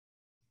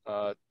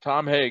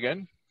Tom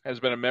Hagen has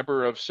been a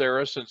member of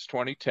SARA since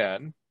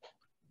 2010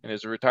 and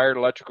is a retired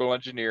electrical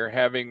engineer,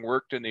 having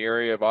worked in the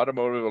area of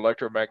automotive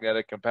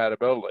electromagnetic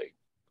compatibility.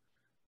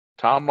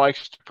 Tom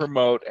likes to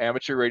promote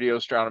amateur radio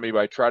astronomy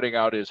by trotting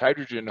out his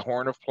hydrogen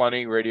Horn of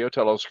Plenty radio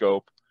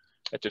telescope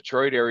at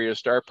Detroit area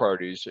star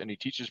parties, and he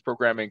teaches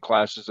programming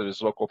classes at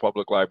his local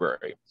public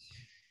library.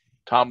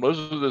 Tom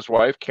lives with his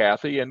wife,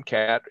 Kathy, and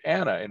cat,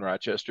 Anna, in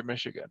Rochester,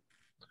 Michigan.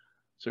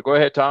 So go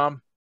ahead,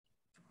 Tom.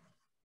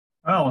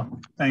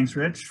 Well, thanks,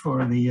 Rich,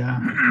 for the,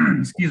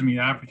 excuse me,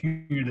 the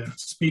opportunity to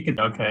speak it.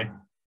 Okay.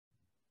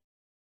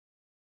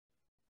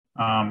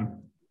 All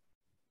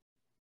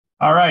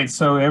right,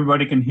 so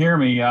everybody can hear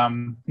me.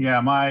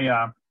 Yeah,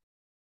 my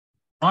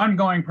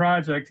ongoing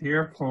project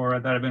here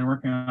that I've been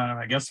working on,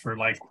 I guess, for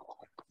like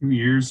 2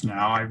 years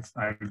now. I've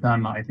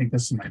done, I think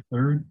this is my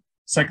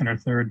second or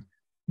third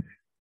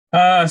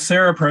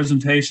SARA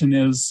presentation,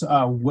 is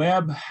a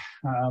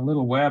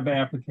little web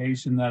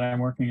application that I'm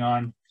working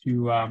on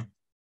to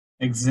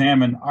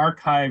examine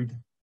archived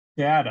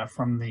data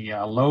from the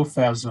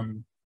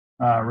LoFASM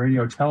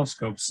radio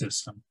telescope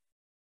system.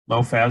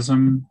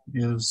 LoFASM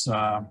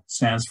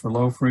stands for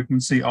Low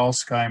Frequency All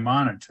Sky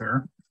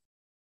Monitor,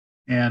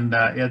 and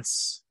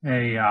it's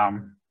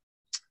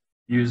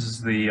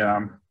uses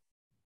the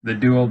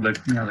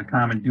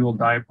common dual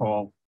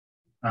dipole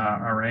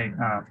array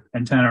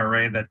antenna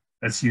array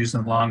that's used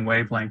in Long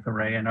Wavelength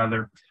Array and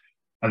other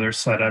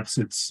setups.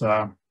 It's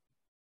a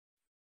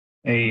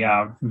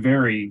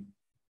very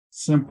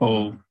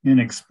simple,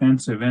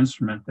 inexpensive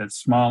instrument that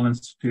small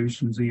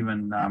institutions,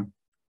 even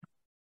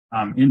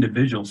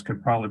individuals,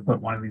 could probably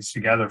put one of these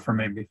together for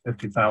maybe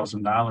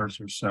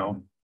 $50,000 or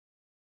so.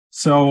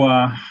 So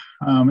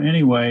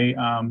anyway,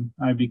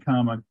 I've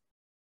become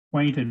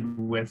acquainted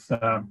with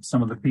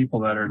some of the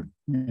people that are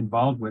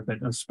involved with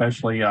it,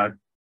 especially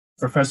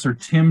Professor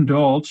Tim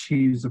Dolch.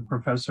 He's a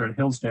professor at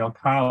Hillsdale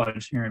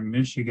College here in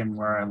Michigan,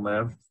 where I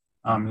live.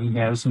 He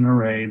has an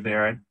array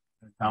there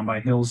down by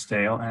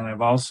Hillsdale, and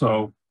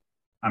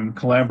I'm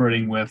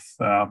collaborating with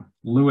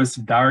Louis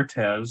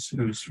Dartez,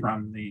 who's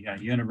from the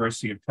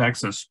University of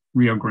Texas,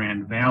 Rio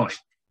Grande Valley,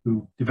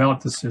 who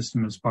developed the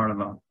system as part of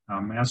a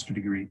master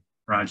degree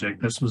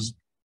project. This was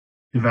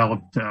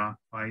developed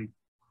by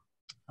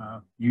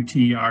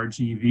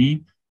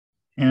UTRGV,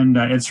 and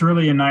it's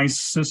really a nice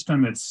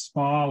system. It's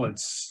small,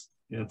 it's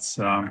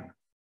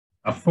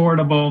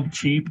affordable,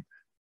 cheap.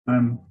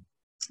 I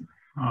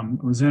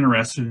was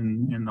interested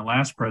in the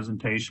last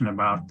presentation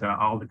about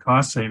all the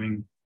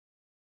cost-saving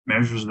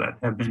measures that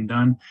have been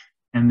done,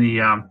 and the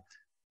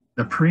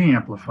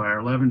preamplifier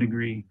 11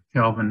 degree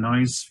Kelvin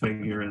noise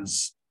figure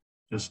is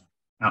just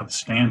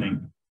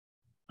outstanding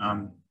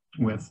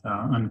with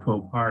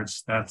uncooled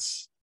parts.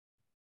 That's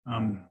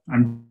I'm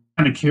kind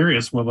of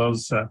curious, will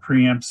those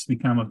preamps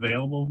become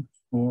available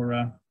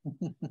for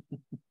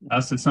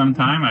us at some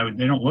time?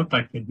 They don't look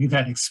like they'd be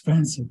that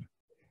expensive.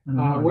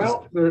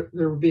 Well, there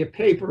will be a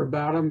paper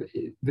about them.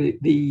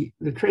 The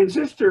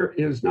transistor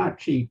is not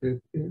cheap.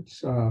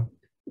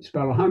 It's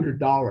about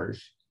 $100.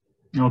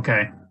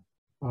 Okay.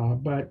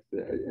 But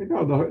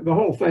the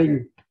whole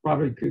thing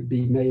probably could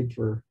be made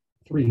for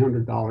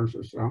 $300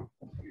 or so.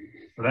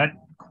 For that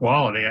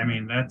quality, I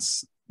mean,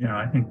 that's,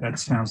 I think that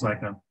sounds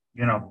like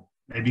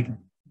maybe you can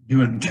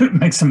do it,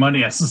 make some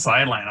money as a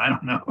sideline. I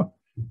don't know.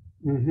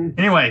 Mm-hmm.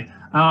 Anyway,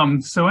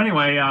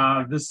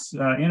 this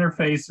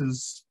interface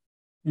is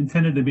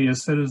intended to be a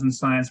citizen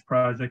science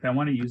project. I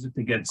want to use it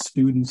to get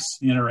students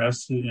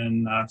interested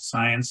in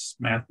science,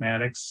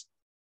 mathematics,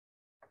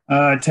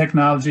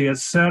 technology,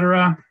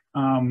 etc.,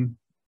 and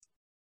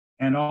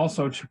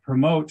also to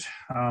promote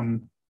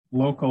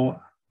local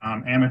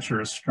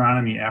amateur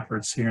astronomy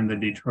efforts here in the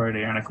Detroit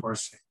area, and of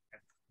course,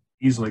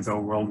 easily go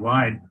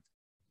worldwide.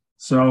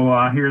 So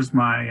here's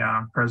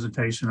my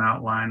presentation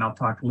outline. I'll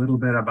talk a little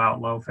bit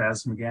about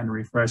LoFASM again to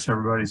refresh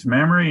everybody's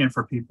memory, and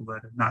for people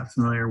that are not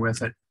familiar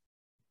with it.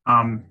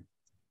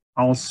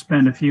 I'll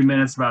spend a few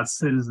minutes about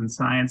citizen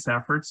science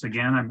efforts.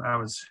 Again, I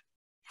was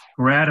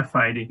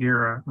gratified to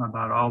hear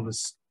about all the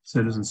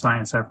citizen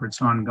science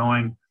efforts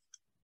ongoing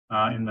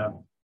in the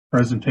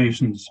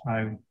presentations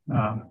I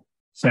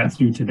sat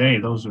through today.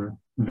 Those are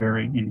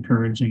very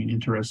encouraging and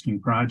interesting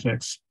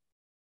projects.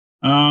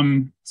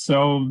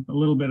 So a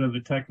little bit of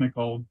the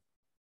technical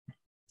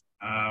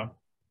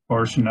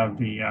portion of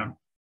the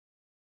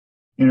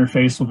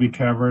interface will be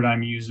covered.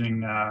 I'm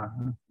using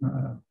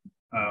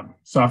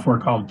software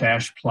called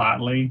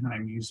Plotly.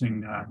 I'm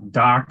using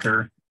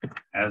Docker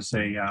as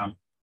a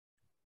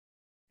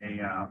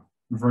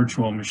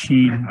virtual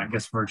machine,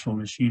 virtual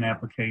machine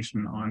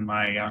application on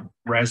my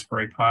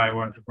Raspberry Pi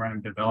where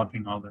I'm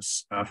developing all this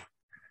stuff.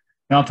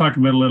 And I'll talk a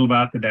little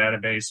about the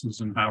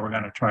databases and how we're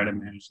going to try to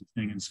manage the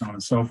thing and so on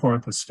and so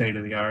forth, the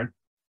state-of-the-art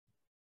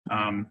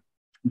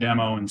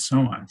demo and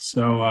so on.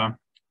 So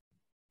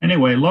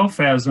anyway,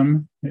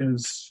 LoFASM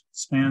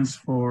stands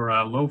for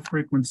Low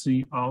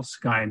Frequency All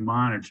Sky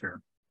Monitor,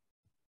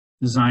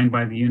 designed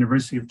by the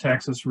University of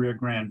Texas, Rio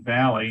Grande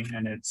Valley,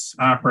 and it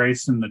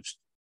operates in the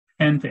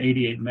 10 to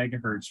 88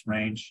 megahertz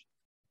range.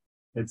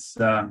 It's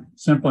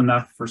simple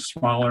enough for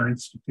smaller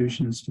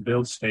institutions to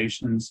build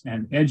stations,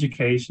 and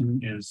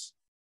education is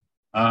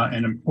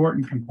an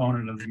important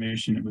component of the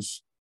mission. It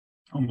was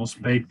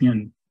almost baked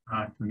in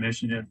the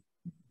mission. It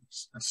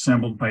was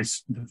assembled by,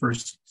 the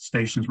first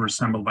stations were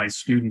assembled by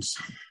students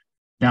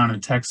down in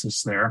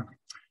Texas there.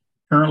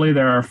 Currently,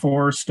 there are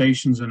 4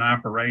 stations in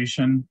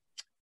operation.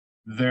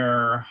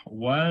 There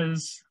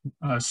was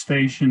a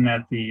station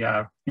at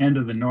the end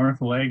of the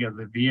north leg of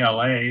the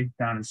VLA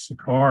down in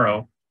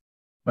Socorro,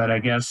 but I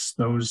guess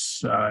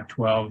those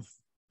 12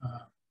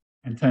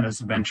 antennas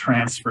have been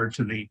transferred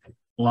to the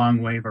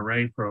Long Wave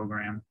Array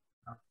program,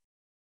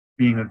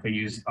 being that they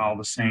use all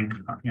the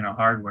same,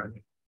 hardware.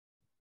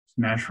 It's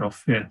a natural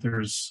fit.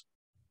 There's,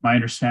 my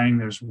understanding,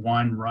 there's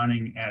one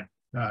running at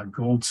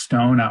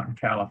Goldstone out in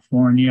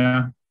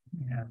California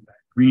and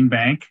Green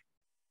Bank,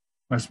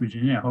 West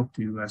Virginia. I hope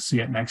to see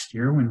it next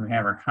year when we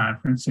have our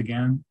conference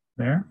again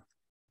there.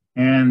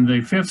 And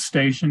the 5th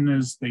station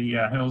is the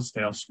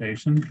Hillsdale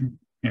station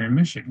here in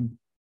Michigan.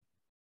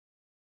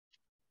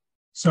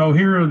 So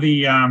here are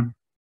the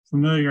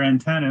familiar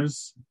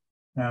antennas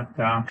that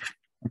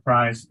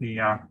comprise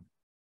the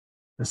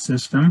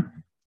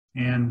system.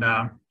 And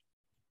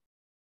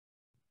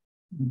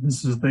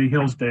this is the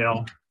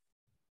Hillsdale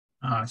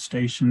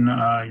station.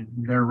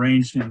 They're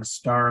arranged in the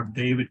Star of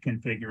David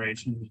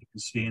configuration, as you can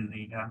see in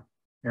the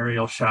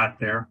aerial shot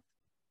there.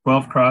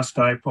 12 cross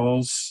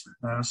dipoles,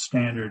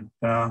 standard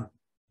LNA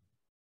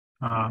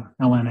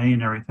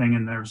and everything.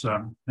 And there's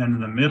then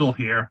in the middle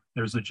here,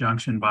 there's a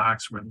junction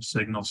box where the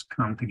signals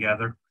come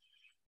together.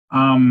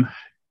 There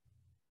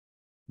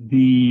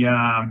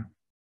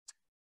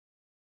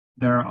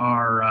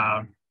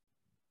are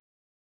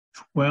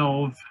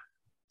 12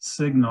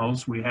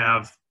 signals.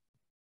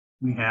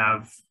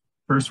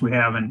 First we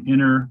have an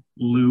inner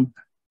loop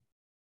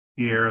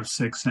here of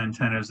 6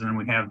 antennas, and then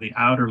we have the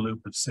outer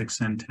loop of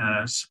 6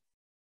 antennas.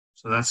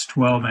 So that's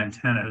 12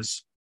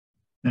 antennas.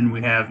 Then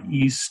we have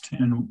east,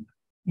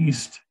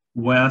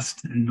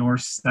 west, and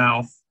north,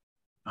 south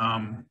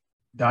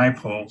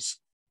dipoles.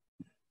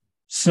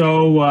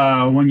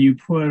 So when you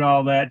put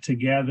all that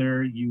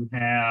together, you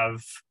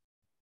have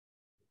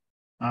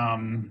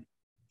 10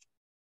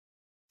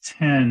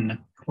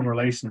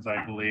 correlations,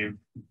 I believe.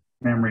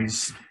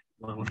 Memory's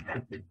a little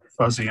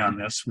fuzzy on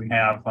this. We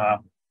have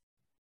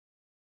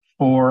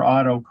 4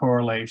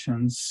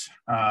 autocorrelations,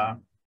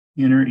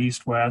 inner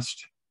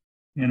east-west,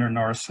 inner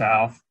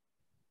north-south,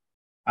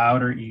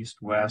 outer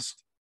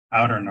east-west,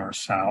 outer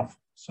north-south.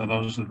 So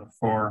those are the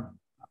 4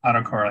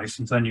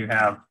 autocorrelations. Then you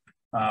have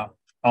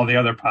all the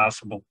other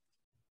possible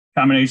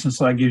combinations.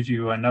 So that gives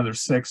you another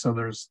 6. So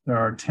there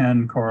are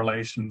 10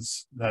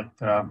 correlations that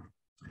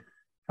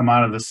come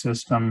out of the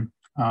system.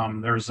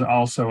 There's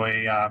also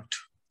a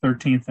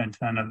 13th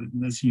antenna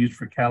that's used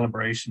for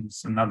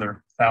calibrations,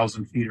 another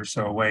 1,000 feet or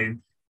so away.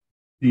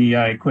 The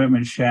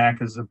equipment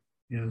shack is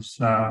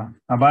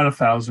about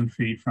 1,000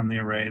 feet from the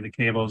array. The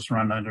cables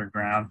run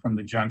underground from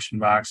the junction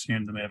box here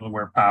in the middle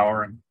where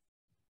power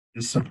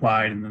is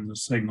supplied, and then the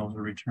signals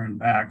are returned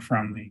back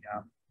from the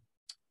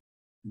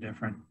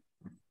different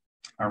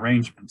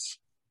arrangements.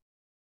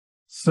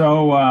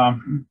 So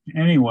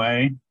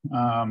anyway,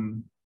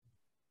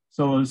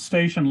 so the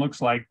station looks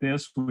like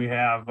this. We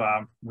have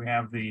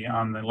the,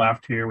 on the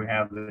left here, we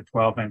have the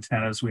 12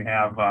 antennas. We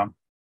have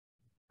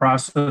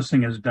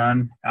processing is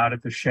done out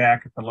at the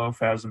shack at the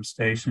LoFASM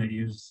station. It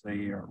uses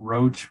the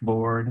Roach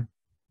board,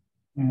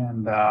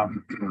 and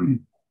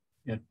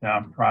it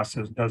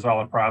does all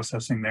the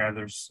processing there.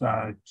 There's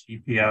a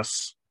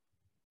GPS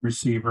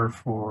receiver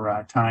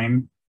for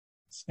time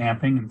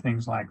stamping and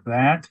things like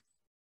that.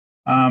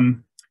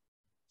 And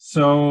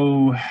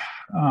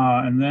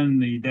then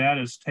the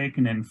data is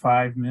taken in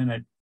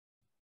 5-minute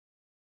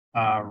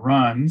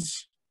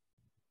runs.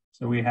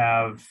 So we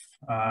have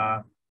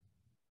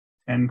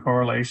 10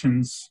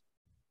 correlations,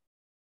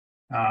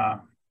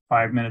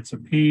 5 minutes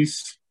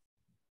apiece,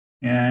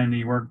 and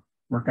you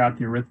work out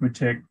the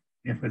arithmetic.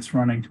 If it's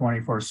running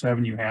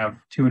 24/7, you have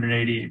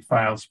 288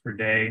 files per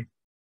day.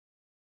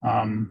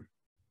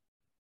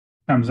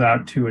 Comes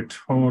out to a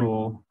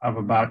total of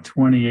about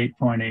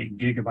 28.8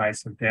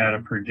 gigabytes of data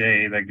per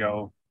day that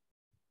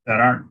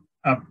aren't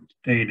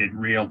updated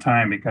real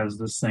time, because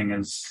this thing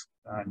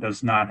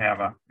does not have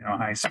a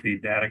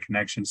high-speed data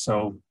connection.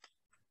 So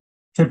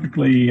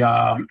typically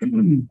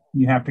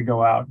you have to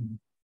go out and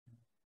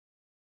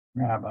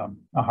grab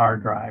a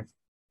hard drive,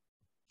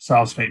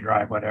 solid-state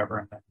drive, whatever,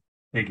 and then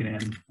take it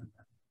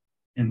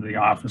into the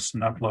office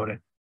and upload it.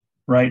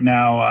 Right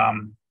now,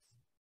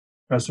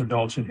 Professor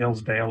Dolch at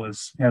Hillsdale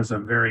has a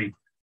very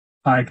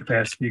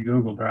high-capacity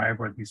Google Drive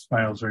where these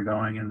files are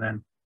going, and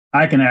then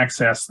I can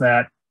access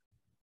that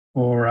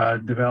for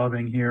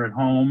developing here at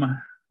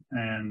home,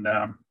 and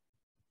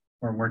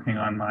for working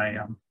on my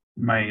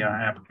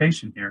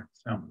application here.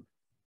 So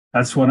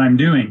that's what I'm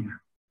doing,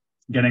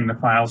 getting the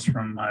files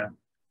from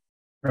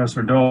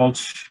Professor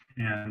Dolch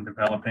and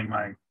developing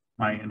my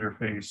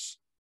interface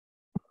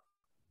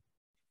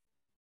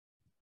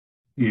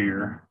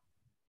here.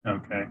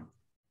 Okay.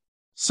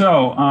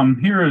 So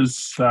here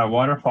is a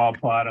waterfall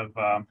plot of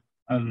an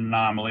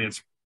anomaly.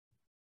 It's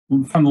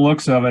from the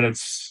looks of it,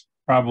 it's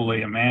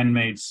probably a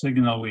man-made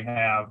signal. We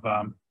have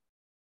a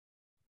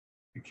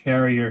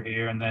carrier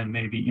here, and then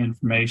maybe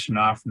information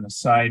off in the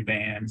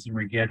sidebands, and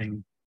we're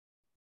getting,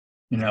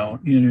 you know,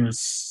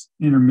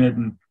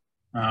 intermittent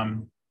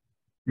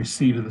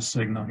receipt of the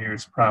signal here.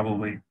 It's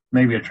probably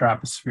maybe a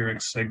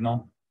tropospheric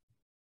signal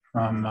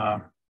from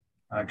a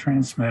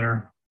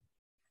transmitter.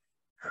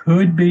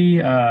 Could be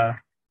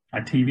a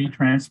TV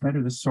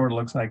transmitter. This sort of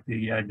looks like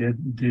the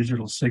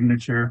digital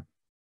signature.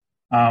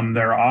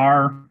 There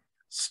are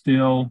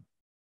still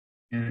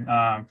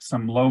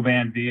some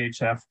low-band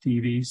VHF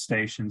TV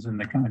stations in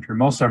the country.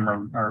 Most of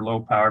them are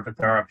low power, but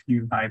there are a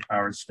few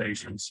high-powered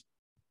stations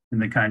in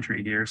the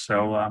country here.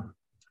 So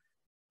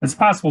it's a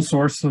possible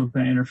source of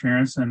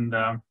interference, and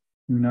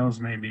who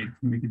knows, maybe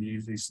we could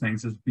use these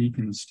things as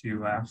beacons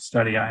to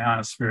study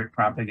ionospheric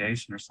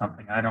propagation or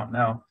something. I don't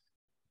know.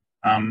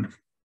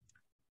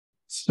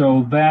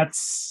 So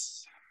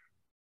that's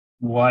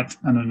what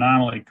an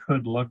anomaly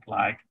could look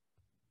like.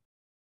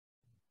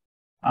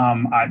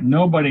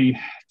 Nobody,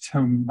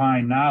 to my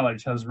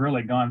knowledge, has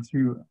really gone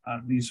through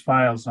these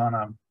files on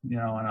a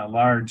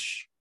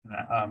large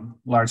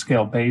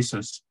scale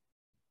basis.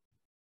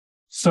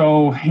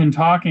 So in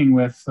talking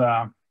with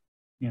the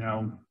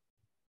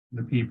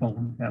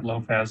people at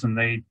LoFASM,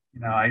 they,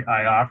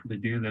 I offered to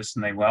do this,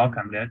 and they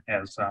welcomed it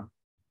as a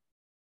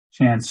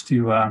chance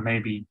to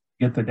maybe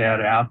get the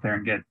data out there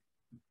and get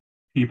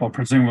people,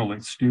 presumably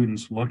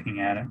students,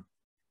 looking at it.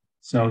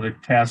 So the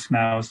task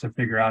now is to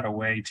figure out a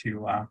way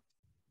to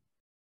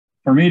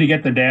for me to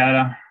get the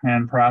data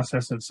and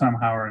process it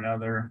somehow or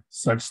another,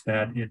 such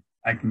that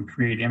I can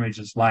create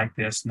images like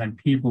this, and then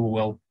people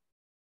will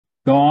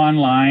go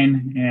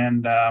online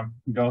and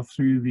go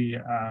through the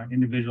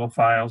individual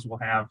files. We'll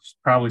have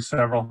probably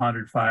several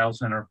hundred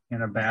files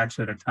in a batch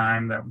at a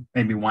time, that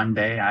maybe one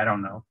day, I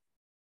don't know.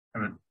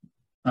 I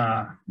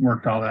haven't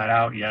worked all that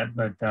out yet,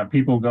 but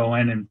people go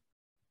in and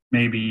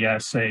maybe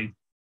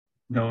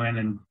go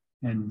in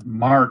and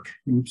mark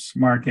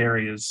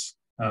areas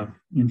of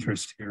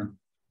interest here.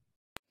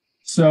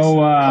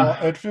 So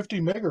at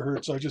 50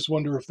 megahertz, I just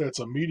wonder if that's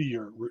a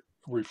meteor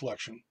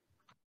reflection.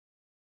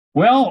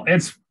 Well,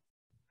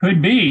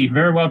 could be,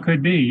 very well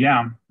could be,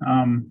 yeah.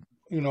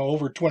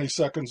 Over 20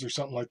 seconds or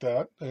something like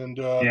that, and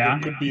there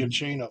could be a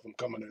chain of them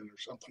coming in or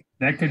something.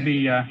 That could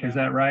be, is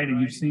that right? And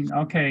you've seen,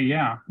 okay,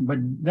 yeah, but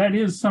that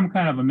is some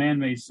kind of a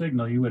man-made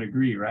signal, you would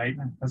agree, right?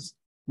 That's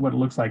what it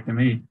looks like to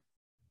me.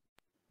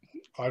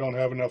 I don't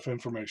have enough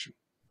information.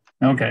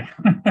 Okay,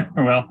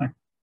 well,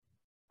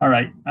 all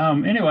right.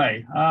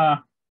 Anyway,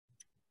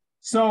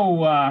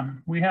 so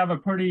we have a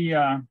pretty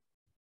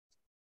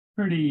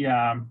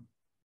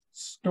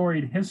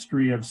storied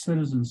history of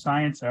citizen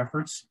science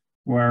efforts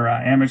where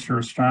amateur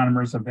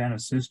astronomers have been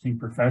assisting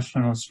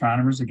professional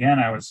astronomers. Again,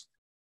 I was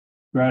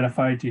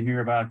gratified to hear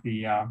about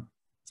the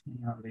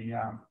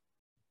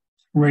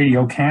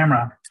radio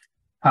camera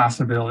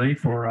possibility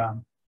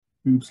for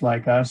groups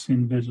like us,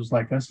 individuals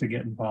like us, to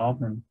get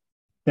involved, and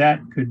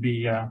that could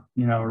be a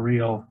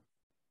real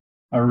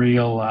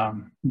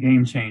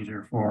game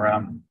changer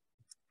for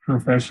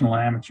professional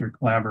amateur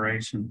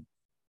collaboration.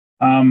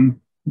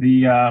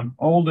 The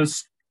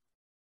oldest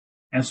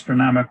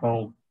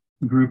astronomical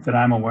group that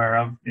I'm aware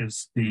of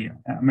is the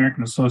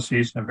American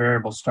Association of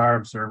Variable Star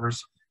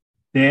Observers.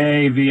 The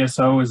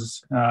AAVSO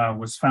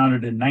was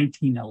founded in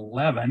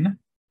 1911,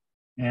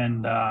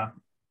 and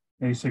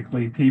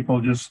basically people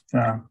just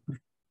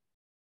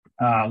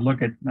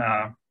look at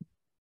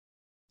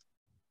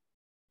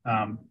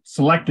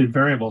selected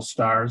variable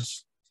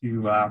stars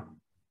to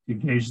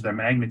gauge their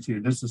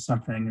magnitude. This is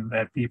something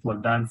that people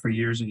have done for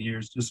years and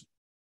years, just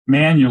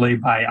manually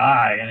by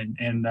eye,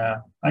 and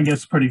I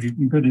guess pretty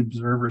good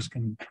observers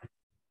can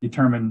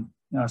determine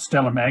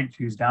stellar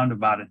magnitudes down to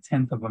about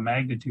 1/10 of a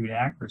magnitude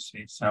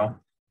accuracy. So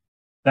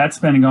that's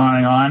been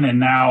going on, and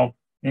now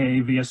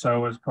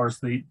AAVSO, of course,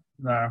 the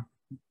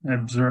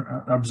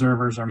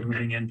observers are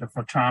moving into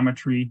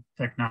photometry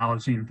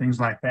technology and things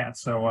like that.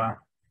 So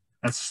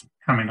that's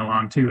coming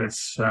along too.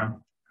 It's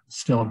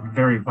still a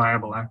very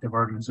viable, active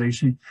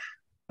organization.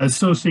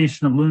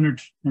 Association of Lunar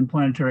and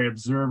Planetary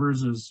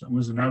Observers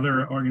was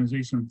another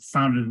organization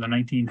founded in the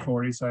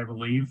 1940s, I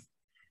believe.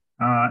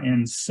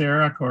 In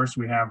SARA, of course,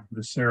 we have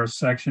the SARA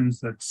sections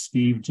that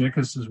Steve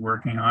Jickus is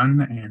working on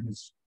and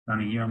has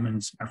done a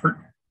yeoman's effort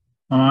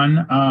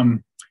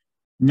on.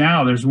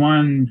 Now there's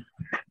one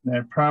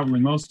that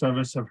probably most of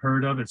us have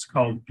heard of. It's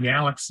called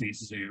Galaxy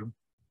Zoo.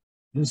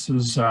 This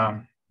is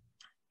a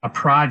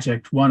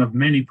project, one of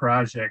many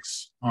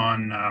projects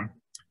on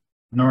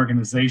an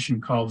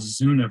organization called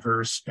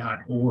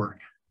Zooniverse.org.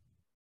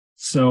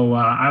 So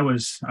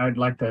I'd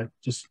like to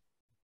just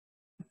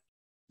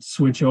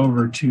switch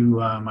over to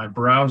my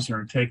browser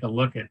and take a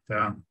look at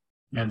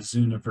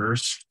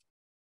Zooniverse,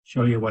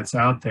 show you what's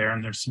out there,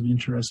 and there's some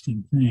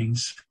interesting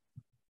things.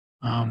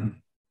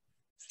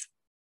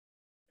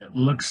 It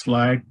looks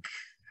like,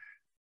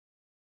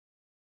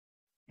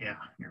 yeah,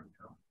 here we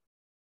go.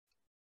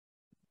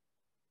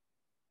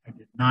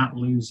 not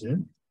lose it.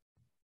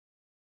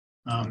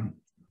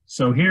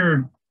 So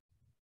here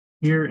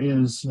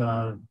is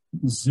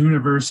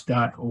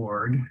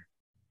zooniverse.org,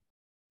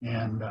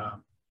 and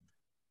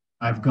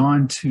I've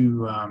gone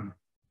to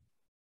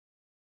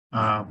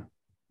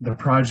the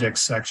project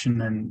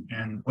section,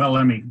 and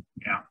well,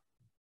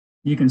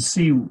 you can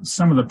see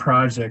some of the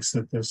projects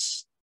that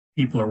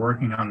people are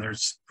working on.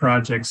 There's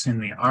projects in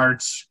the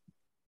arts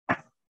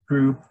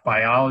group,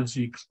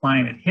 biology,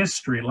 climate,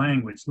 history,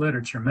 language,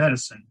 literature,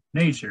 medicine,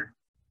 nature,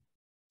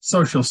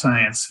 social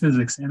science,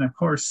 physics, and of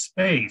course,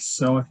 space.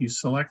 So if you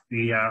select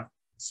the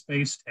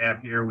space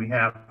tab here, we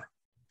have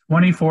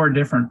 24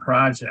 different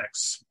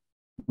projects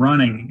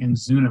running in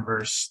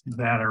Zooniverse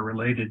that are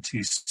related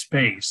to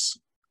space.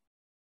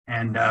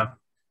 And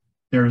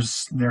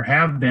there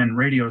have been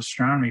radio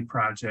astronomy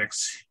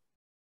projects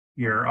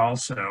here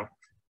also.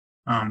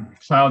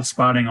 Cloud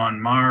spotting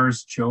on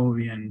Mars,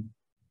 Jovian,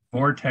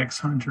 Vortex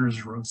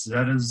Hunters,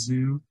 Rosetta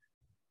Zoo,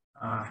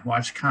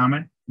 watch a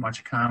comet,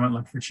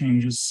 look for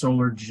changes,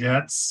 solar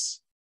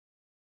jets,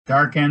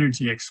 dark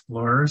energy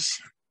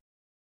explorers.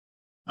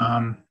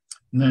 And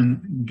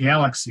then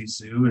Galaxy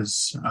Zoo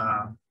is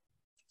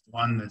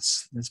one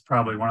that's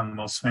probably one of the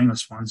most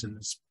famous ones in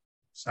this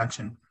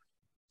section.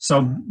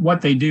 So what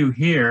they do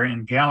here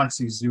in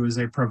Galaxy Zoo is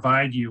they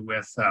provide you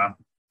with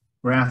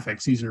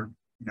graphics. These are,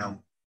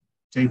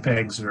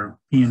 JPEGs or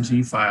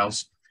PNG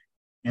files,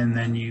 and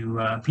then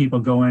people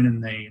go in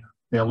and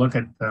they'll look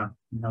at the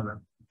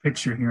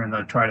picture here and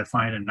they'll try to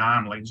find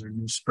anomalies or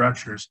new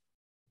structures.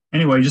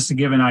 Anyway, just to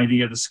give an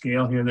idea of the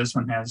scale here, this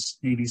one has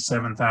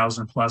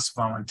 87,000 plus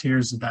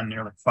volunteers, have done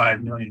nearly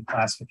 5 million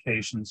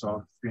classifications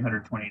of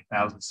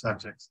 328,000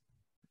 subjects,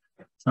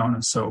 so on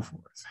and so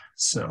forth.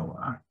 So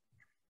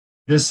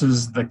this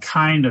is the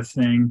kind of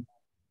thing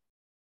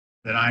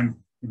that I'd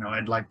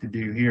like to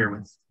do here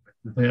with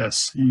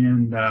this.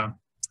 And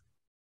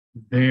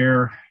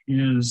there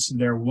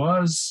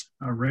was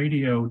a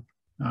radio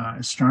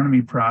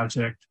astronomy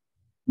project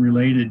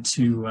related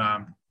to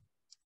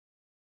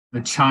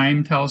the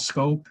Chime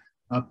telescope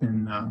up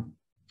in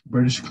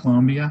British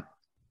Columbia.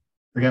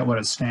 Forget what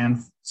it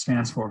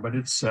stands for, but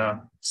it's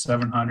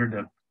 700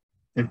 to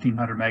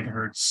 1500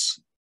 megahertz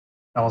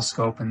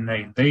telescope, and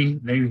they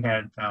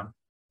had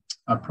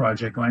a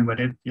project going, but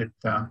it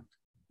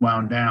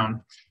wound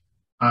down.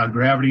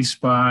 Gravity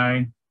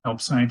Spy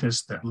helps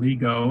scientists at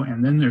LIGO,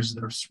 and then there's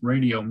this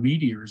Radio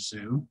Meteor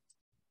Zoo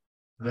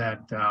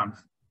that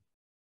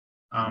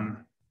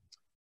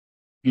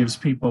gives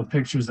people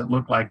pictures that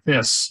look like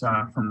this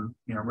from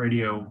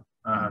radio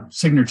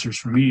signatures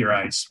from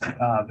meteorites.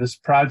 This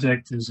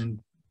project is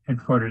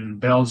headquartered in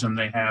Belgium.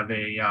 They have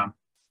a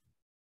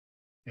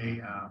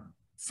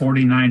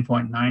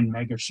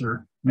 49.9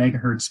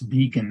 megahertz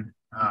beacon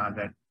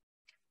that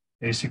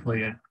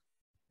basically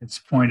it's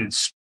pointed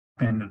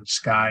into the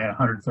sky at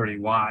 130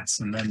 watts,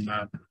 and then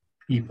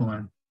people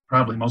in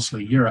probably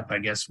mostly Europe, I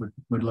guess,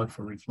 would look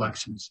for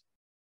reflections.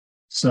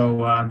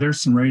 So there's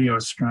some radio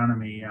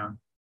astronomy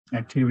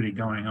activity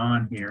going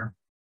on here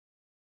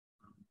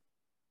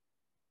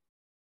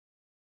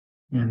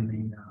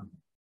in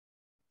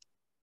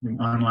the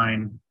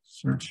online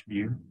search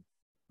view.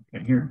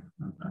 Okay, here,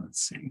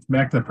 let's see,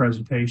 back to the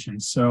presentation.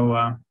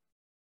 So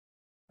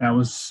that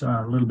was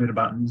a little bit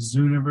about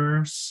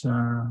Zooniverse.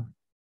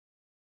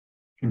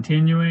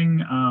 Continuing,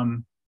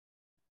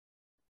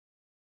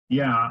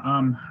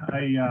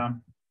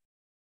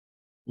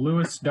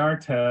 Louis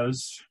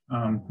Dartez,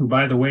 who,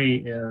 by the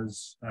way,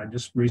 is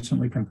just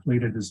recently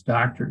completed his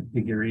doctorate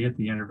degree at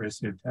the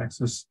University of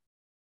Texas,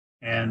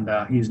 and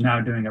he's now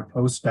doing a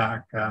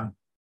postdoc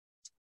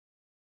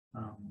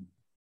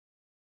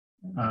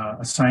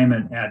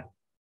assignment at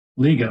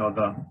LIGO,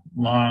 the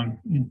Long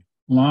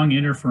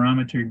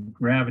Interferometry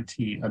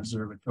Gravity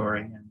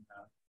Observatory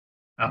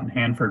out in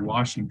Hanford,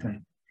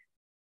 Washington.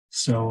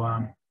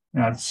 So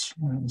that's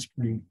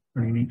pretty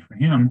neat for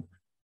him.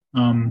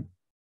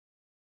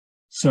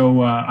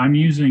 So I'm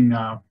using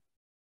a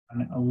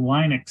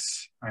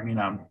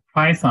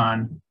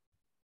Python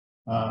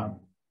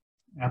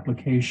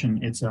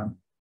application. It's a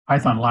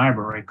Python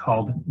library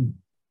called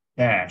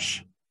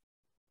Dash,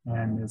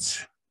 and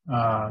it's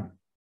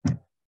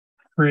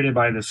created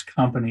by this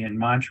company in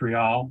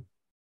Montreal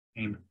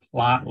named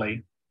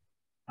Plotly.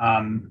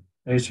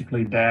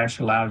 Basically, Dash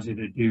allows you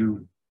to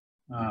do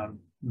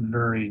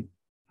very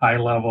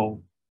high-level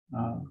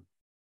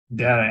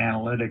data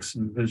analytics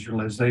and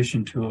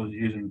visualization tools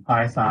using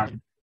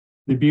Python.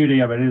 The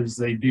beauty of it is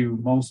they do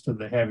most of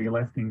the heavy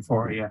lifting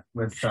for you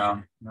with,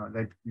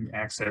 they can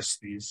access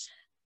these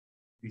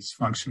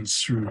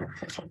functions through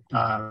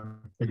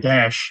the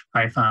Dash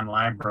Python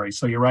library.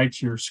 So you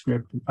write your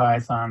script in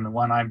Python. The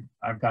one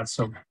I've got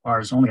so far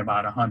is only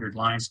about 100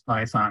 lines of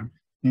Python,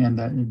 and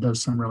it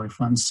does some really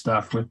fun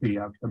stuff with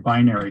the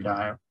binary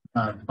data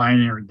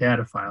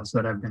files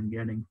that I've been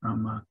getting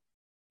from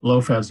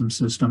LoFASM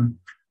system.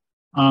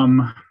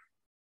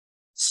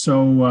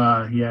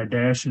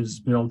 Dash is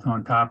built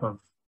on top of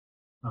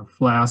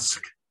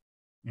Flask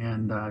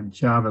and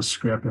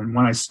JavaScript. And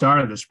when I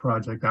started this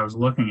project, I was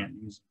looking at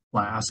using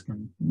Flask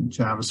and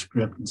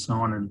JavaScript and so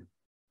on.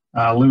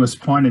 And Lewis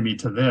pointed me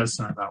to this,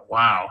 and I thought,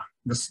 wow,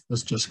 this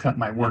just cut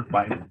my work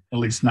by at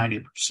least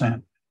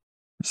 90%.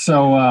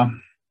 So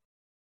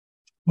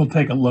we'll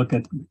take a look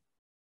at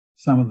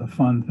some of the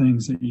fun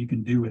things that you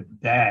can do with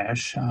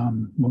Dash.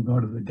 We'll go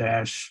to the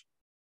Dash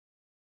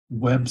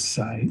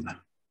website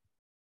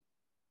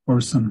for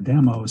some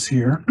demos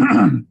here.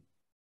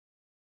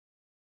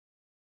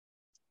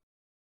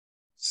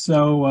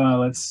 So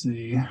let's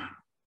see.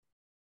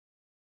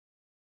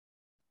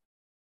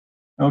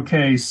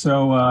 Okay,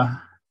 so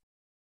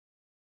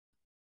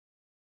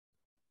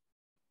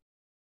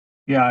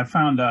yeah, I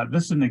found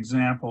this is an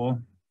example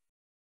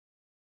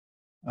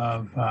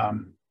of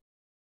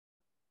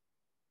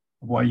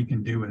what you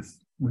can do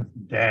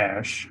with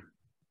Dash.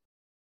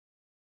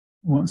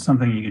 Well,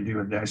 something you can do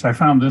with Dash. I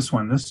found this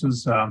one. This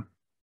is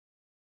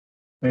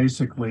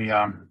basically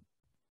a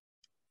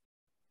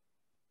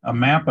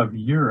map of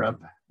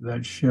Europe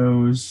that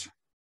shows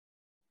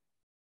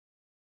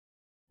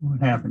what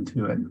happened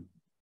to it.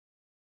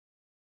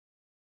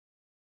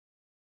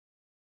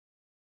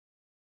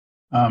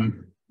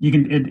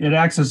 It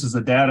accesses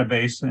a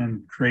database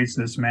and creates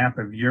this map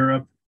of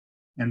Europe,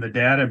 and the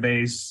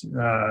database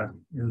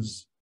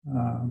is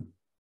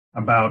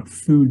about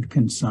food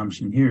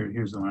consumption.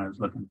 Here's the one I was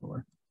looking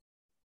for.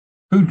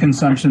 Food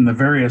consumption in the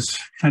various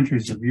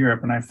countries of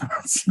Europe, and I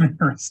found some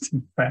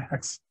interesting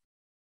facts.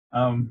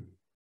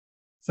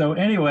 So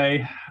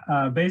anyway,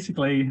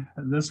 basically,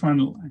 this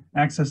one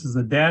accesses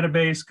a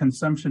database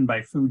consumption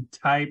by food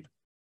type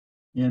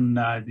in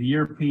the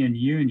European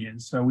Union.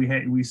 So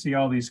we see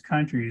all these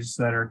countries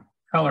that are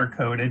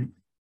color-coded,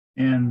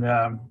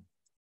 and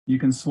you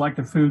can select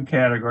a food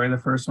category. The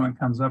first one that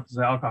comes up is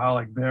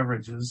alcoholic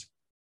beverages.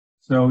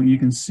 So you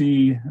can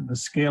see the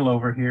scale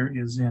over here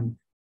is in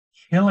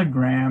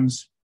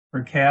kilograms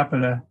per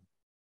capita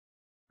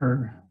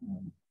per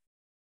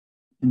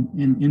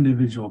in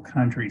individual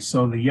countries.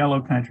 So the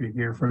yellow country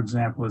here, for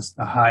example, is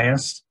the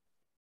highest.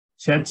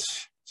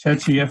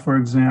 Czechia, for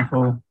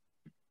example,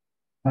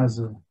 has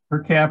a per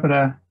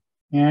capita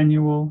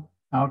annual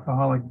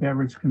alcoholic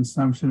beverage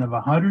consumption of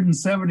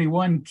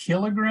 171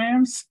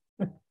 kilograms.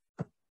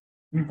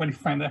 Anybody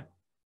find that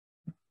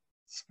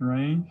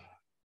strange?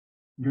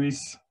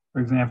 Greece,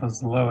 for example, is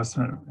the lowest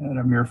at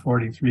a mere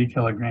 43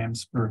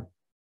 kilograms per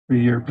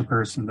year per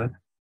person. But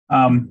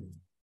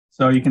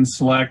so you can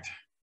select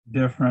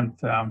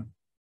different.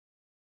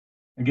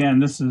 Again,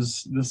 this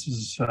is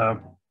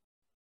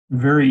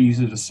very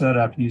easy to set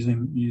up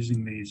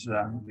using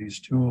these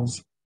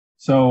tools.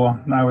 So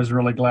I was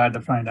really glad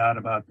to find out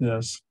about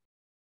this.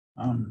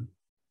 So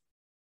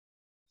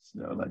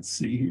let's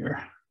see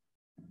here.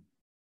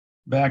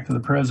 Back to the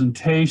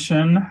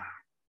presentation.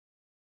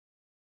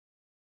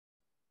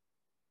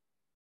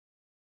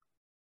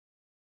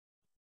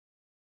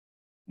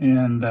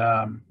 And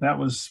that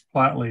was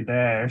Plotly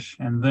Dash.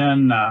 And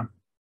then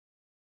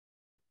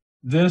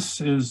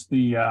this is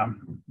the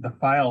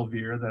file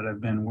viewer that I've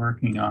been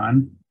working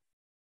on.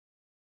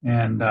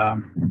 And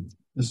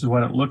this is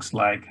what it looks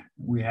like.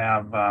 We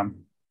have a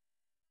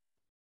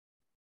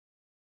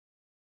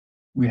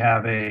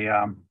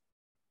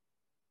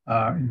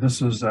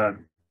this is a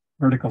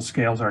vertical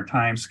scales our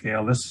time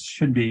scale. This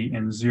should be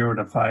in 0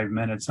 to 5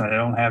 minutes. I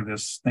don't have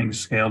this thing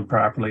scaled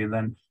properly.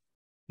 Then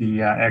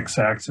the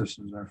x-axis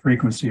is our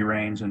frequency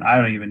range, and I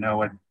don't even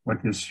know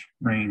what this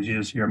range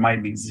is here. It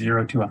might be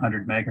 0 to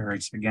 100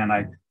 megahertz.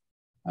 Again,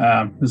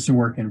 this is a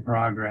work in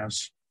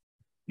progress,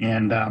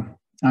 and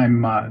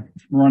I'm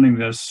running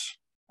this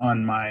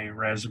on my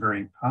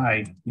Raspberry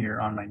Pi here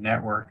on my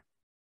network.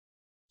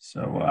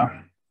 So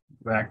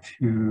back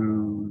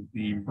to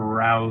the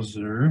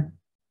browser.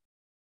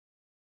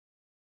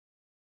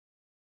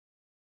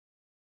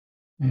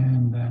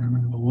 And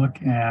then we'll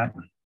look at,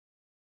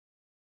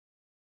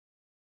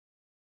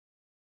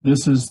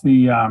 this is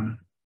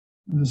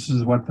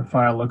what the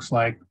file looks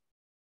like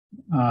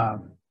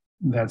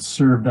that's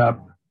served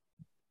up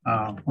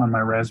on my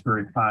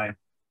Raspberry Pi,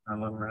 a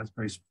little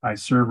Raspberry Pi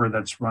server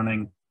that's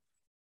running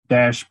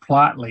Dash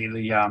Plotly,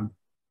 the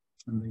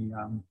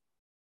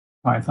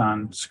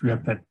Python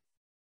script that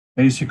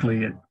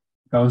basically it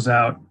goes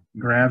out,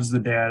 grabs the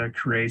data,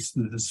 creates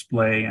the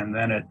display, and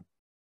then it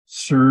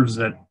serves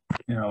it,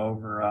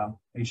 over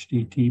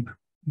HTTP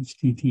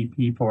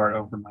port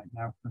over my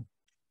network.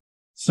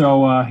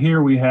 So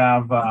here we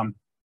have,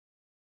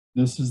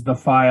 this is the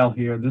file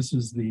here. This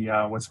is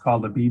the what's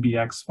called the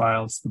BBX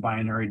file. It's the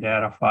binary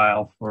data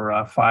file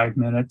for 5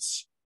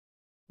 minutes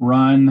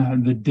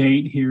run. The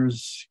date here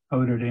is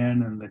coded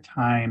in, and the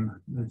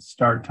time, the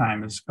start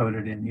time is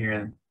coded in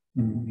here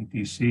in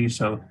UTC.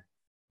 So,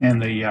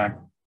 and the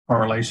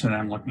correlation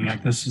I'm looking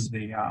at, this is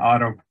the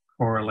auto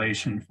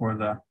correlation for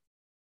the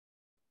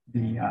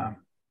D,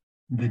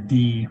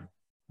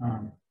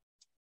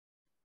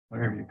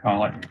 whatever you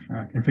call it,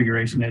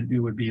 configuration. It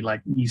would be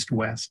like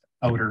east-west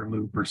outer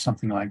loop or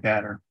something like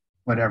that, or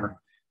whatever,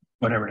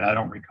 I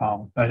don't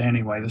recall. But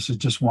anyway, this is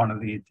just one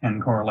of the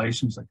 10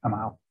 correlations that come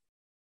out.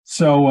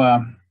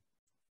 So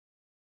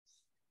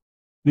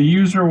The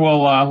user will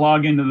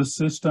log into the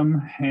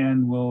system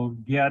and will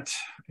get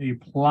a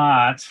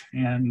plot.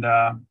 And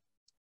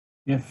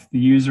if the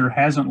user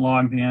hasn't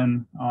logged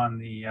in on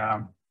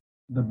the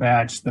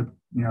batch, the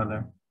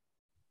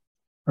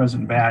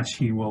present batch,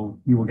 he will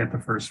get the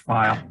first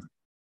file.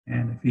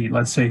 And if he,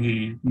 let's say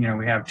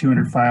we have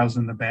 200 files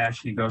in the batch,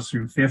 he goes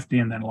through 50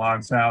 and then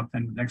logs out.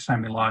 Then next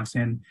time he logs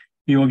in,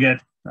 he will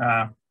get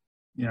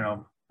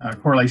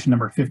correlation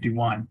number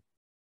 51.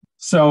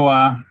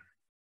 So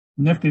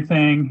nifty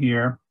thing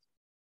here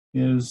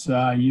is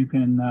you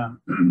can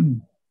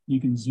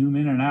zoom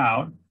in and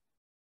out.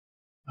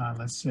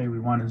 Let's say we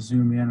want to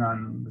zoom in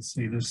on, let's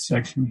say, this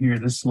section here.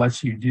 This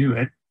lets you do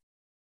it.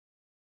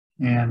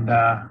 And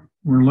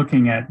we're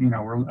looking at,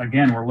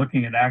 we're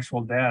looking at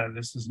actual data.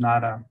 This is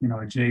not a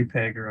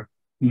JPEG or a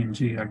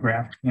PNG, a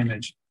graphic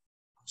image.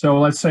 So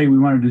let's say we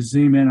wanted to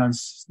zoom in on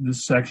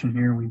this section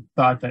here. We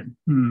thought that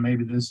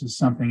maybe this is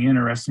something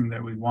interesting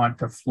that we want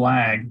to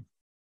flag.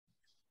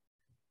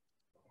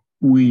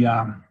 We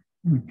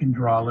can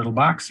draw a little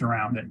box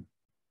around it.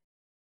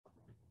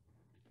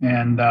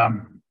 And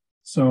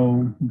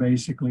so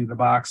basically the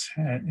box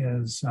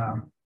is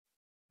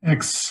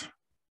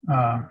X0,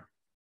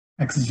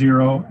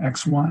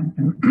 X1,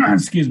 and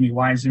excuse me,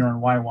 Y0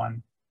 and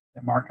Y1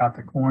 that mark out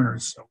the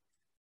corners. So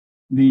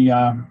the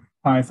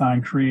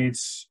Python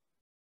creates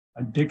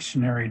a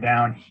dictionary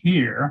down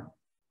here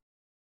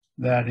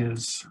that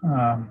is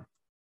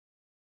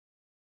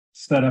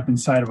set up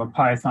inside of a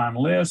Python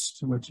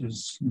list, which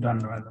is done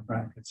by the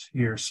brackets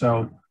here.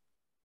 So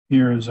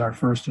here is our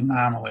first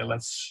anomaly.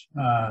 Let's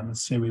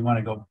say we want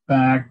to go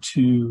back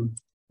to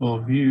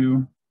full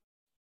view.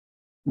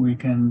 We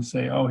can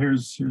say, oh,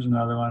 here's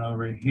another one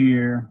over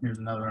here. Here's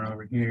another one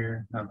over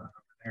here, another one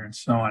over there, and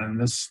so on. And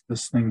this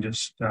thing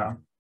just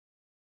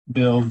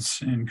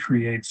builds and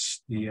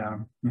creates the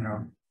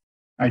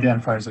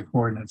identifies the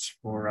coordinates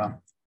for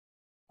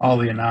all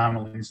the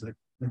anomalies that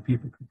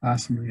people could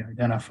possibly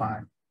identify.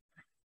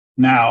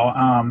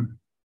 Now,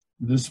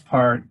 this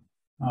part,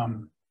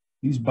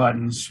 these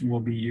buttons will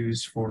be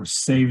used for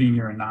saving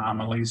your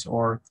anomalies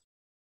or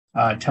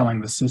telling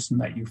the system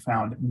that you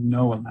found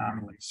no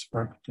anomalies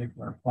for a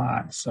particular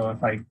plot. So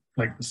if I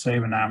click the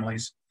Save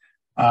Anomalies,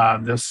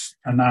 this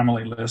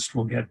anomaly list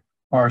will get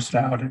parsed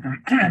out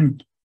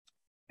and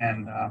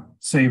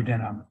saved in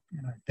a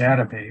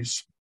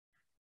database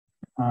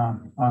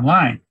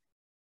online.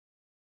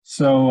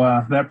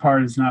 So that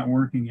part is not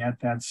working yet.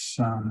 That's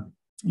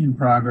in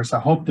progress. I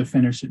hope to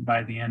finish it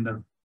by the end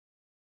of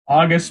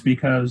August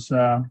because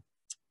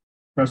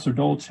Professor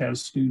Dolch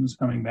has students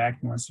coming back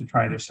he wants to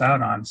try this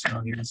out on.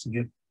 So he wants to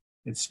get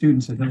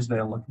students at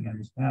Hillsdale looking at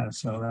his data.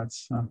 So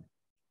that's a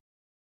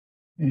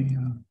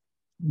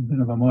bit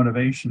of a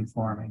motivation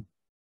for me.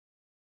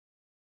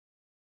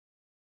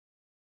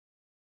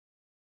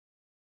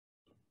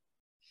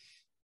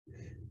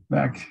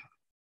 Back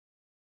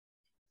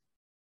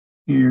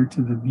here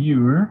to the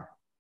viewer.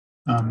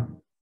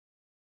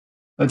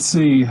 Let's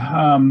see,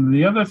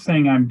 the other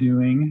thing I'm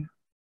doing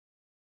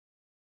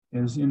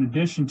is in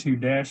addition to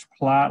Dash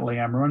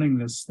Plotly, I'm running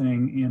this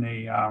thing in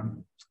a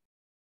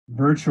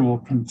virtual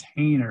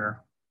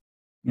container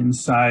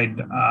inside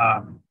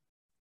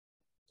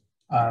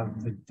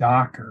the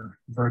Docker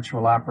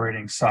virtual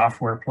operating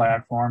software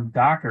platform.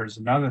 Docker is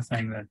another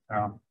thing that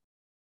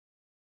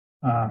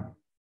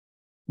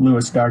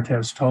Louis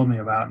Dartez told me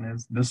about, and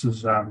this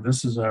is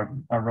a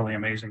really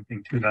amazing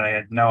thing too that I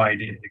had no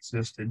idea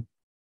existed.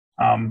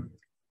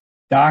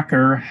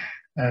 Docker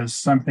as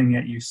something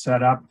that you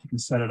set up. You can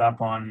set it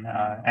up on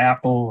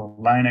Apple, or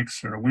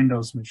Linux, or a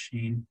Windows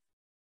machine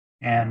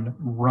and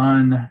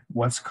run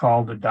what's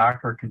called a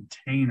Docker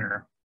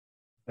container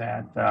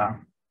that,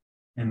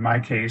 in my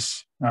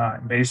case,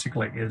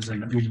 basically is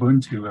an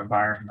Ubuntu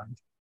environment.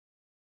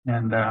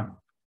 And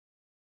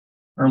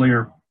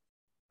earlier,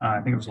 I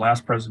think it was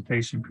last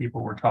presentation,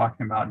 people were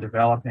talking about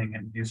developing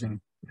and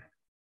using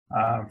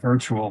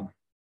virtual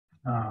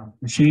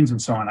machines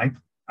and so on.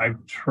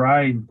 I've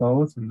tried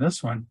both, and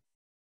this one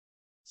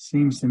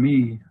seems to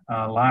me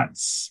a lot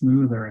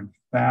smoother and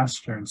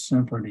faster and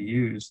simpler to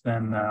use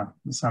than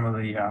some of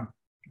the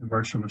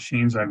virtual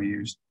machines I've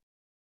used.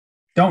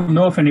 Don't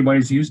know if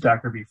anybody's used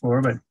Docker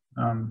before, but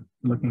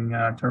looking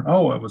at, it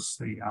was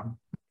the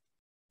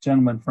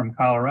gentleman from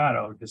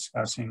Colorado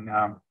discussing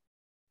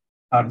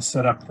how to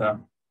set up the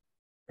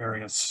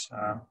various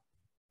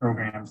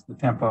programs, the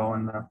Tempo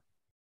and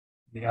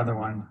the other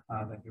one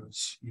that he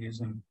was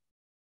using.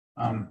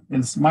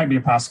 It might be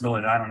a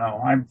possibility. I don't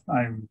know.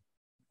 I'm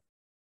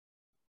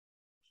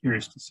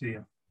curious to see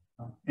if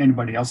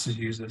anybody else has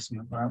used this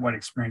and what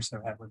experience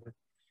they've had with it.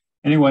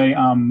 Anyway,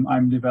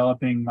 I'm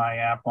developing my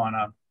app on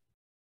a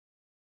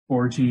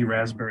 4G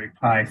Raspberry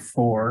Pi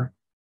 4.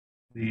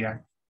 The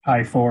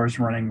Pi 4 is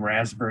running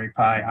Raspberry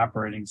Pi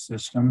operating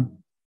system,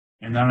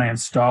 and then I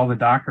install the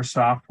Docker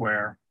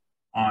software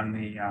on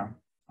the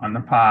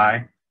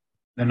Pi.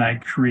 Then I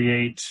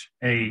create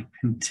a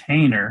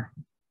container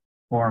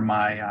for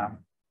my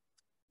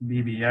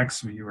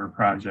BBX viewer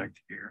project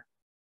here.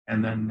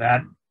 And then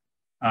that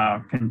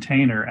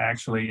container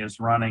actually is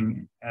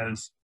running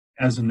as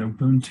an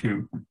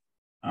Ubuntu,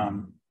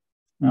 on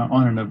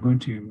an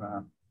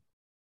Ubuntu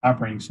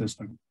operating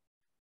system.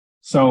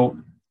 So,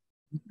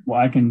 well,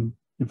 I can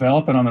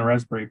develop it on the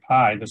Raspberry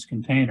Pi, this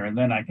container, and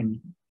then I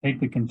can take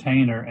the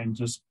container and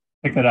just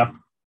pick it up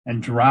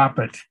and drop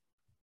it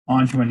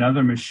onto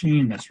another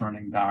machine that's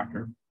running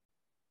Docker,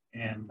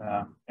 and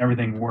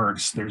everything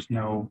works. There's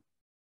no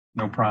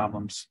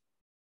problems.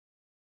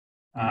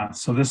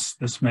 So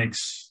this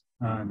makes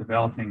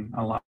developing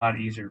a lot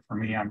easier for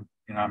me. I'm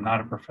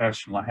not a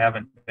professional. I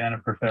haven't been a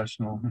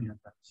professional.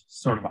 That's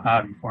sort of a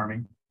hobby for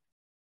me.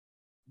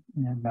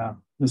 And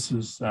this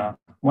is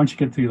once you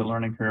get through the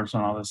learning curves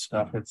on all this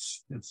stuff,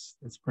 it's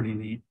pretty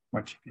neat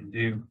what you can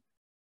do.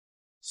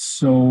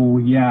 So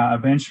yeah,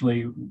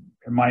 eventually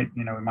it might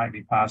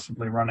be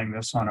possibly running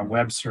this on a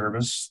web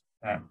service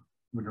that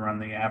would run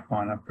the app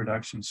on a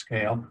production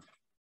scale.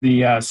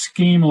 The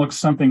scheme looks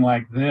something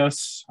like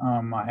this.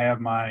 I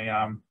have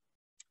my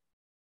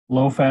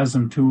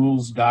LoFASM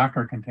tools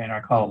Docker container.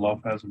 I call it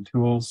LoFASM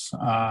tools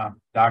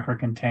Docker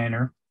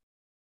container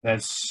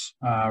that's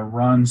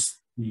runs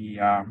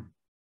the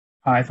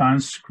Python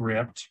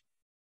script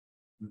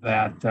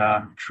that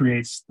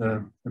creates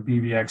the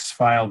BBX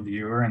file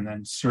viewer and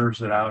then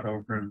serves it out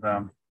over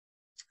the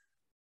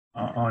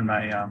on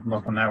my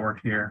local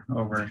network here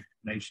over an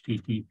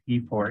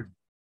HTTP port.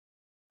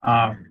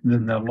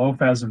 Then the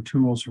LoFASM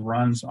tools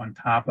runs on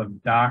top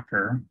of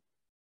Docker,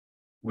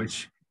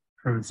 which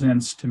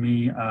presents to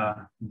me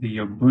the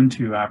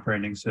Ubuntu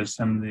operating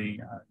system. The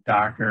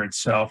Docker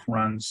itself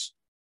runs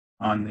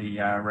on the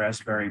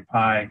Raspberry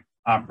Pi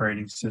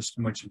operating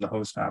system, which is the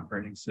host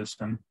operating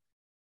system.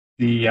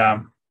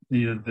 The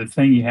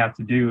thing you have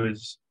to do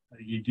is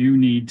you do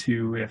need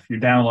to, if you're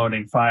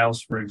downloading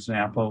files, for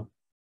example,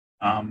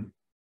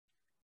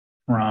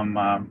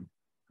 from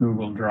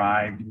Google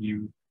Drive,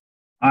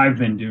 I've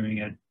been doing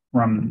it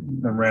from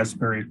the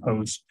Raspberry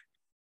Pi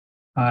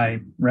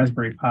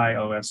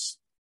OS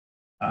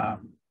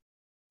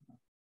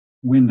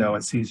window.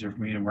 It's easier for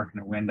me to work in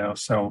a window.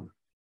 So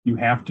you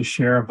have to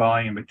share a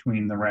volume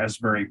between the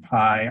Raspberry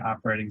Pi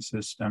operating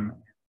system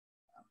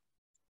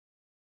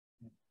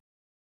and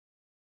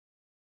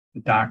the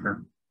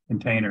Docker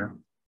container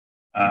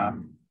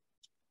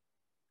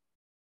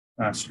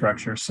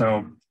structure.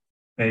 So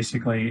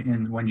basically,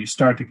 when you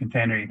start the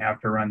container, you have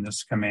to run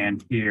this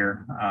command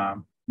here.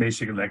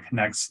 Basically, that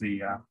connects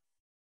the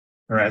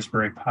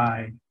Raspberry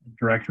Pi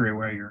directory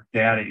where your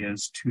data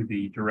is to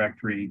the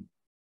directory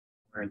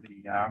where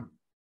the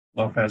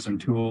LoFASM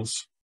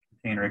tools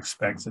container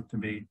expects it to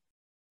be.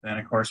 Then,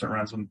 of course, it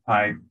runs on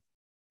Pi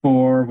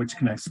 4, which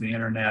connects to the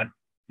internet.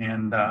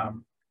 And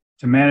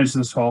to manage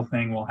this whole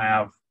thing, we'll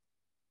have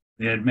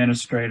the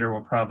administrator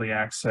will probably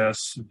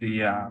access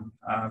the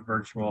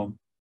virtual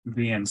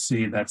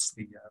VNC. That's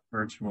the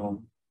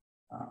virtual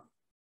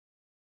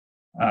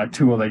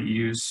tool that you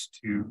use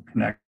to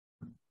connect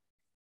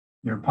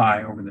your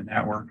Pi over the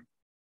network.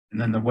 And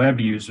then the web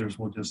users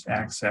will just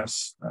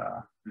access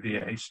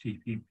via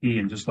HTTP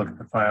and just look at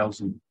the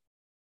files and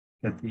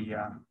get the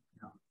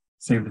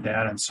save the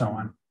data and so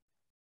on.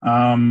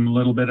 A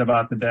little bit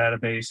about the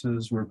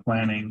databases. We're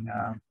planning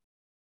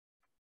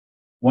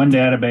one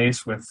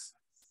database with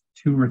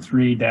 2 or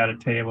 3 data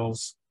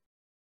tables.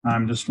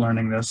 I'm just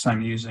learning this.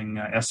 I'm using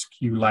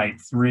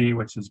SQLite 3,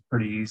 which is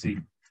pretty easy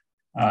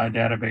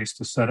database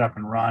to set up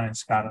and run.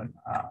 It's got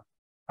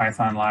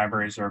Python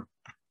libraries are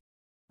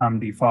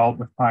default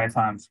with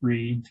Python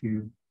 3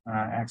 to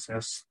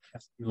access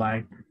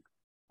SQLite.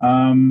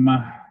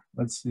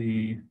 Let's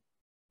see.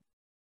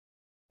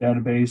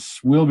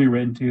 Database will be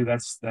written to.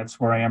 That's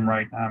where I am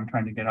right now. I'm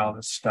trying to get all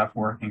this stuff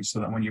working so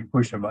that when you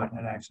push a button,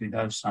 it actually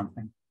does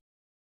something.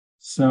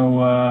 So,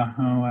 I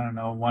don't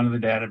know, one of the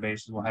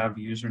databases will have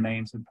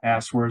usernames and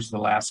passwords, the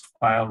last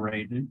file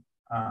rated,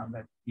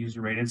 that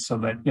user rated, so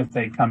that if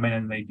they come in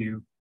and they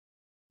do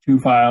 2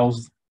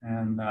 files,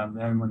 and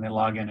then when they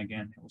log in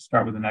again, it will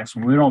start with the next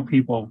one. We don't want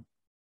people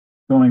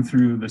going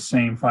through the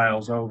same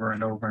files over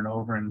and over and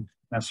over and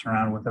mess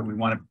around with it. We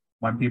want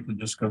people to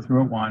just go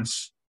through it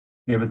once,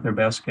 give it their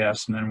best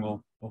guess, and then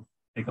we'll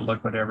take a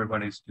look what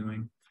everybody's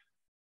doing.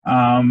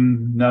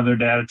 Another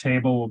data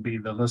table will be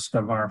the list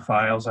of our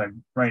files.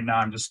 Right now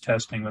I'm just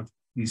testing with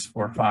these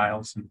 4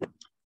 files and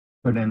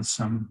put in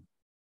some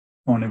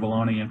phony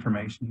baloney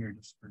information here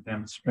just for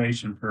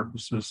demonstration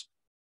purposes.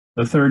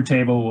 The third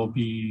table will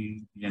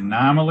be the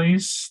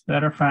anomalies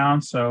that are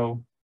found.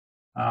 So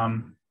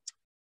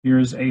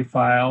here's a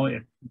file.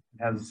 It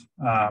has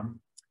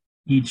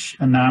each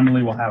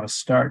anomaly will have a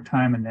start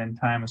time, an end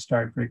time, a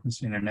start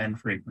frequency, and an end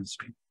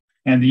frequency,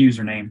 and the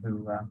username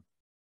who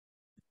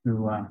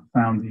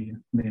found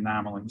the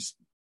anomalies.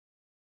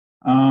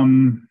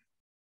 The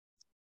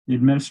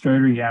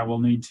administrator, yeah, we'll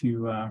need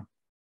to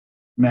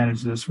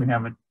manage this. We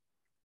haven't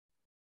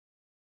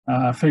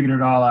figured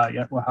it all out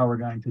yet, how we're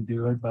going to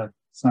do it, but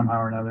somehow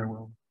or another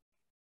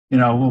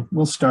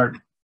we'll start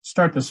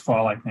this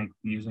fall, I think,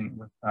 using it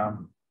with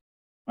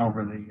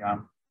over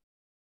the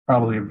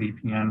probably a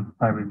VPN,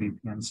 private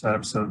VPN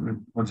setup, so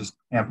we'll just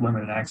have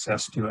limited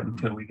access to it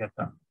until we get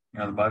the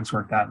the bugs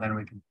worked out. And then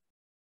we can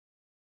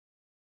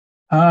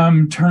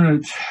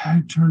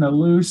turn it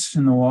loose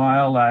in the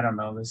wild. I don't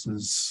know. This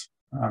is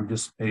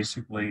just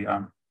basically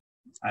I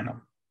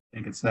don't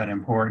think it's that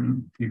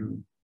important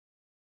to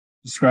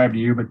describe to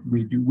you, but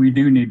we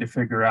do need to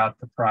figure out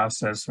the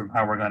process of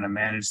how we're going to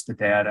manage the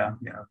data.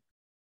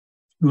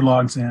 Who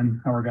logs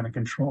in, how we're going to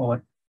control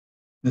it,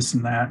 this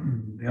and that,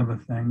 and the other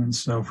thing, and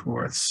so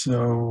forth.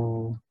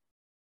 So,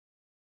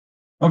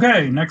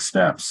 okay, next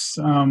steps.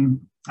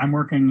 I'm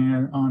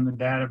working on the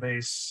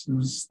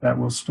databases that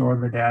will store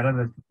the data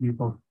that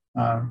people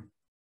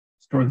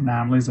store the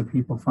anomalies that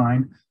people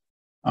find.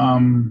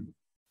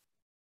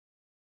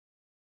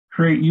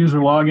 Create user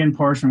login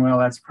portion. Well,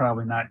 that's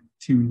probably not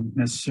too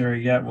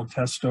necessary yet. We'll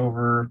test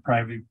over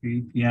private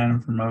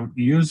VPN for remote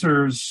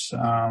users.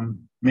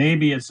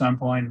 Maybe at some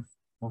point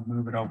we'll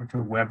move it over to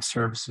a web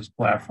services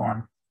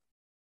platform.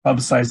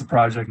 Publicize the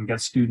project and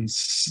get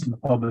students and the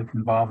public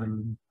involved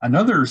in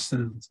another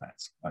citizen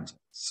science project.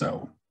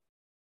 So,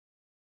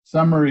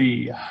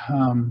 summary,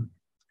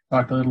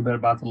 talked a little bit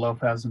about the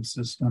LoFASM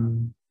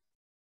system,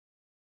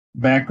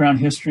 background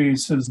history,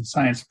 citizen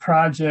science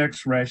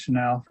projects,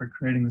 rationale for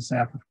creating this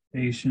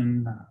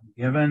application,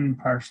 given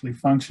partially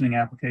functioning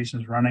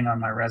applications running on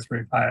my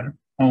Raspberry Pi at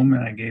home,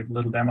 and I gave a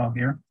little demo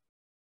here,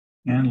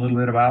 and a little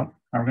bit about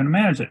how we're going to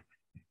manage it.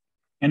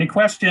 Any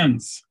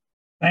questions?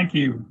 Thank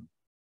you.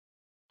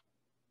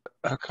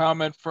 A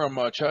comment from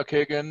Chuck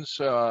Higgins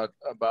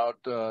about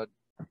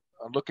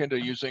look into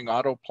using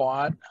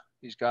autoplot.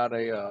 He's got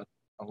a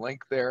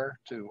link there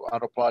to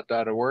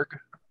autoplot.org.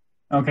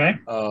 Okay.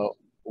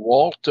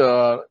 Walt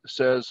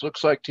says,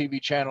 looks like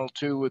TV channel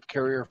 2 with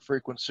carrier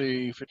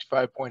frequency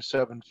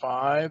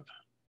 55.75,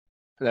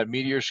 that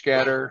meteor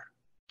scatter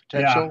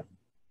potential.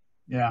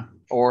 Yeah.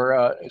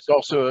 Or it's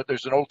also,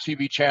 there's an old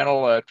TV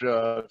channel at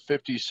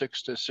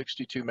 56 to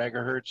 62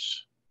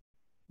 megahertz.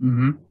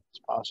 Mm-hmm. It's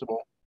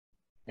possible.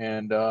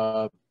 And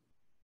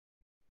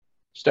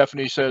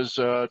Stephanie says,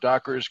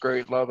 Docker is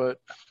great, love it.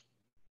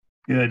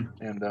 Good.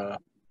 And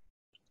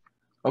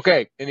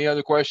okay, any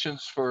other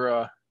questions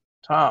for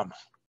Tom?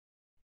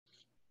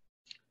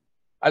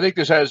 I think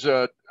this has,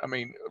 I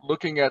mean,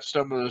 looking at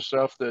some of the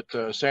stuff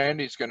that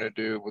Sandy's going to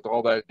do with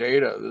all that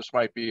data, this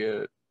might be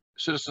a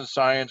citizen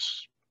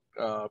science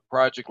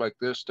project like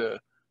this to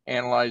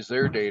analyze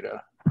their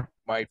data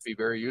might be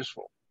very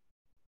useful.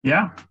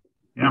 Yeah.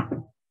 Yeah.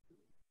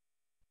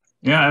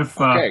 Yeah.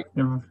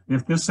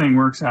 If this thing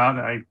works out,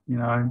 I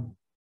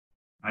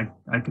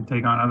could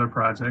take on other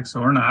projects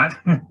or not.